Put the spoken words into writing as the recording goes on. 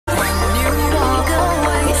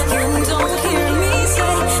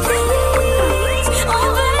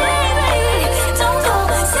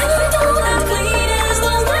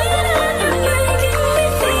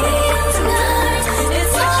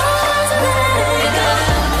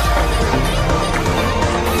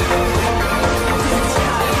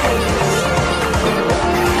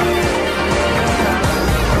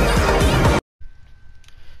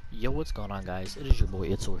on, guys? It is your boy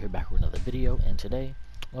Itzel here, back with another video, and today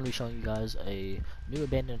I'm going to be showing you guys a new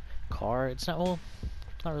abandoned car. It's not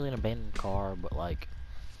really an abandoned car, but like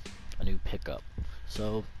a new pickup.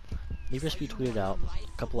 So Need for Speed tweeted out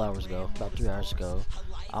a couple hours ago, about 3 hours ago.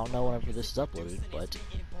 I don't know whenever this is uploaded, but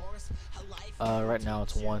right now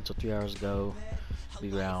it's 1, so 3 hours ago it'll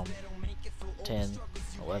be around 10,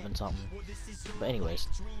 11 something. But anyways,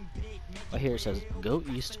 right here it says, go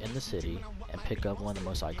east in the city and pick up one of the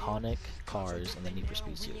most iconic cars in the Need for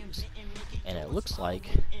Speed series. And it looks like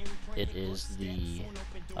it is the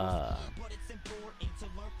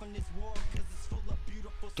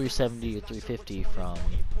 370 or 350 from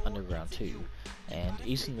Underground 2. And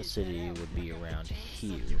east in the city would be around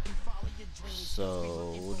here.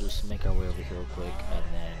 So we'll just make our way over here real quick and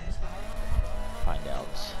then find out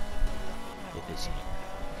if it's in here.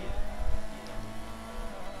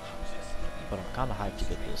 But I'm kind of hyped to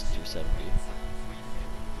get this 370.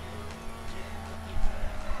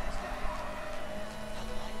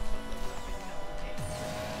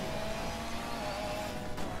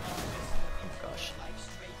 Oh my gosh.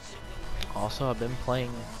 Also, I've been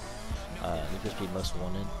playing Need for Speed Most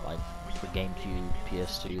Wanted, like for GameCube,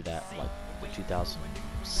 PS2, that like the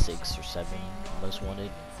 2006 or 7 Most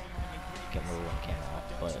Wanted. I can't remember when it came out,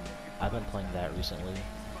 but I've been playing that recently.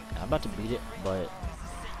 I'm about to beat it, but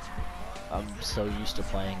I'm so used to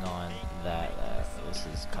playing on that this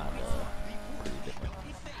is kind of pretty different.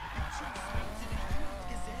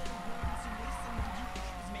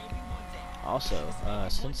 Also,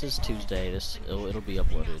 since it's Tuesday, it'll be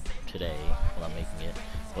uploaded today while I'm making it.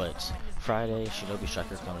 But Friday, Shinobi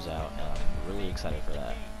Striker comes out, and I'm really excited for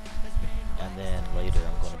that. And then later,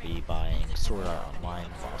 I'm going to be buying Sword Art Online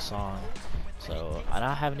Lost Song. So, and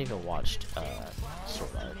I haven't even watched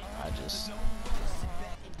Sword Art. I just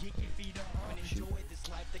shoot.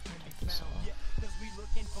 Take this off.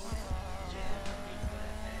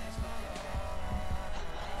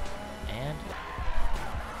 And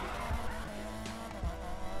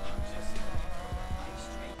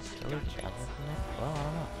well, I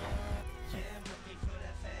don't know.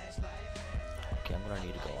 Okay, I'm gonna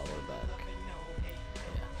need to go all the way back.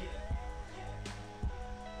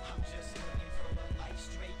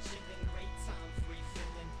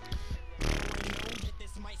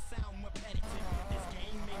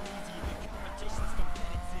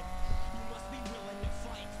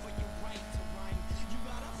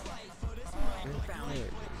 There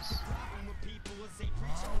it is.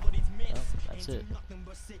 Oh, that's it.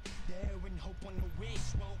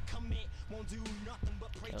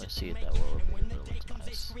 Can't really see it that well over here, but it looks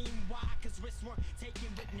nice. Okay,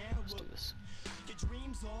 let's do this.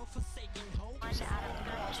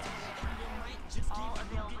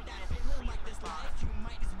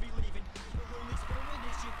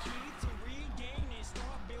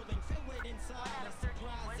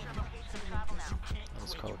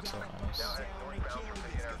 This car looks so nice.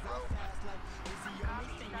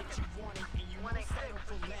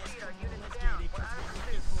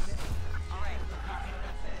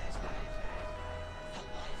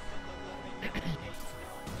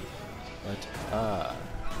 But,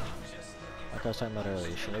 like I was talking about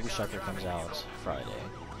earlier, Shinobi Striker comes out Friday,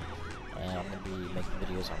 and I'm going to be making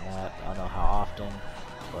videos on that. I don't know how often,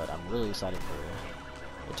 but I'm really excited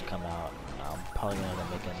for it to come out. I'm probably going to end up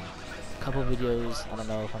making a couple videos. I don't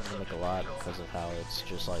know if I'm going to make a lot because of how it's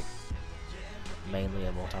just like mainly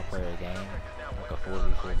a multiplayer game, like a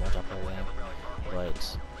 4v4 multiplayer game.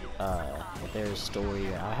 But if there's story,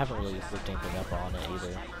 I haven't really looked anything up on it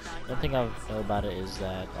either. One thing I know about it is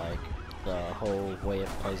that like the whole way it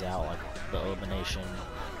plays out, like the elimination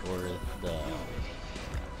or the,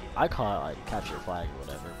 I call it like capture flag or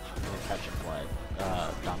whatever, or capture flag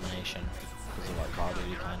domination, because of like Call of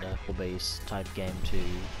Duty kind of full base type game too.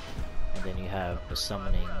 And then you have the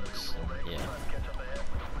summonings, and yeah.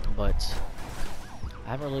 But I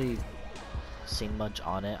haven't really seen much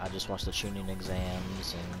on it. I just watched the tuning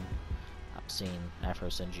exams, and I've seen Afro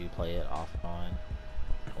Senju play it off and on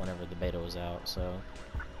whenever the beta was out, so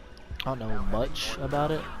I don't know much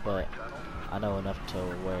about it, but I know enough to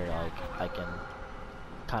where like I can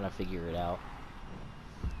kind of figure it out.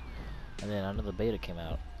 And then I know the beta came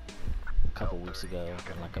out a couple weeks ago,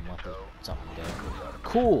 and like a month or something ago.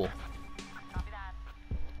 Cool!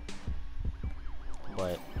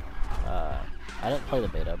 But I didn't play the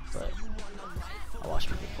beta, but I watched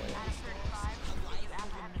people play it.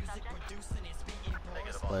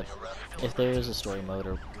 But if there is a story mode,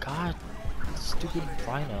 or God, stupid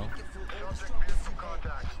Rhino.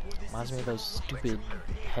 Reminds me of those stupid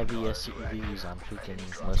heavy SUVs on freaking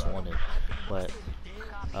Most Wanted. But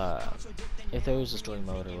if there was a story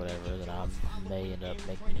mode or whatever, then I may end up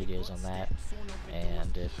making videos on that.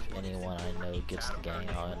 And if anyone I know gets the game,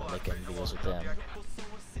 I'll end up making videos with them.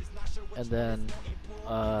 And then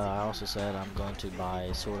I also said I'm going to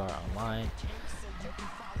buy Sword Art Online,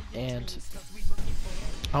 and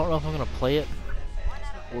I don't know if I'm gonna play it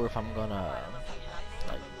or if I'm gonna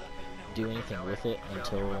like do anything with it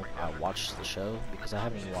until I watch the show, because I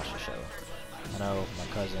haven't even watched the show. I know my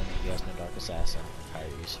cousin, yes, no Dark Assassin,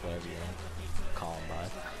 Tyrese, whatever you want to call him by,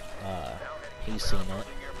 he's seen it.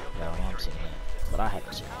 Yeah, my mom's seen it, but I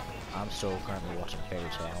haven't seen it. I'm still currently watching Fairy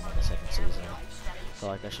Tail. I'm on the 2nd season. I feel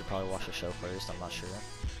like I should probably watch the show first. I'm not sure,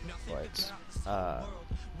 but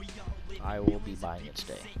I will be buying it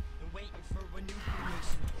today.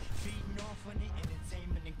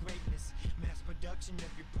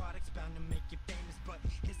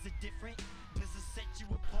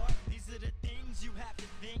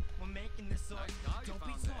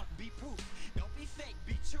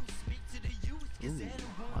 Ooh,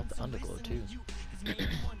 I like the underglow too.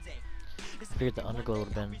 I figured the underglow would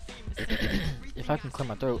have been, if I can clear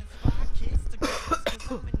my throat,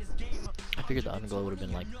 I figured the underglow would have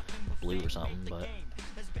been like blue or something, but,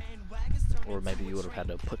 or maybe you would have had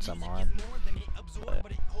to put some on,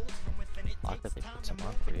 but I like that they put some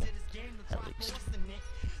on for you, at least.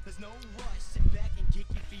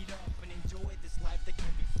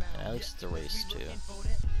 Yeah, at least it's a race too.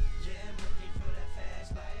 I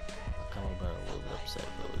kind of been a little bit upset if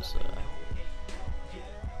it was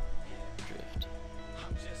drift.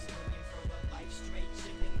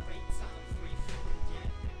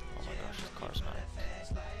 Oh my gosh, this car's not.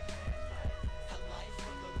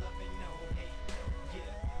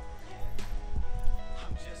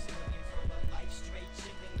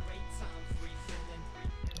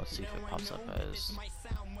 Let's see if it pops up as.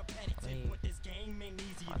 Let me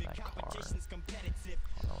find that car. I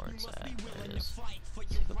don't know where it's at. There it is. See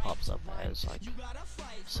if it pops up as like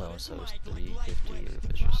so and so's 350, or if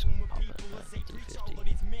it's just pop up at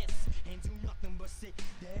 350.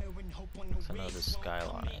 So I know this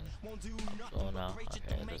Skyline. Oh no, okay,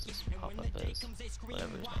 it does this pop up as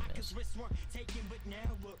whatever his name is. Yeah,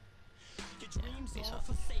 Nissan.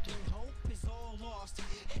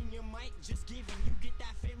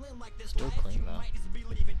 Still clean though. It's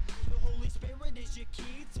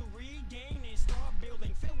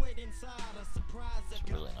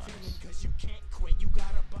really nice.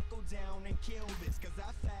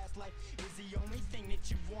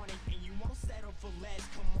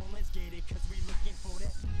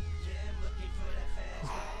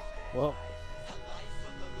 Well,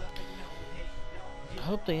 I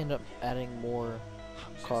hope they end up adding more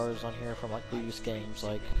cars on here from like previous games,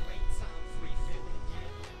 like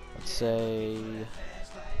let's say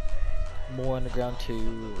more Underground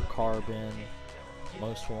 2 or Carbon,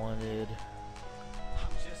 Most Wanted,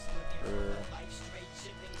 or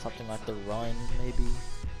something like The Run maybe,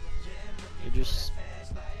 or just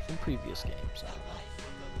from previous games. I don't know.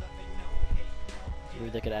 Maybe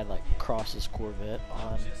they could add like Cross's Corvette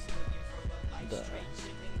on the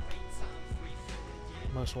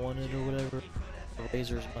Most Wanted or whatever, or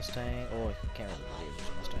Razor's Mustang, or I can't remember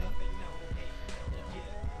Razor's Mustang.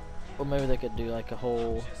 Yeah. Or maybe they could do like a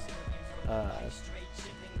whole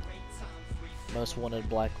Most Wanted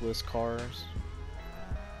blacklist cars.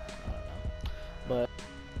 I don't know. But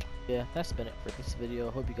yeah, that's been it for this video.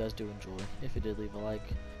 I hope you guys do enjoy. If you did, leave a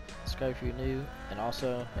like, subscribe if you're new, and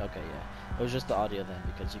also, okay, yeah, it was just the audio then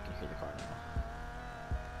because you can hear the car now.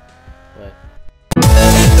 But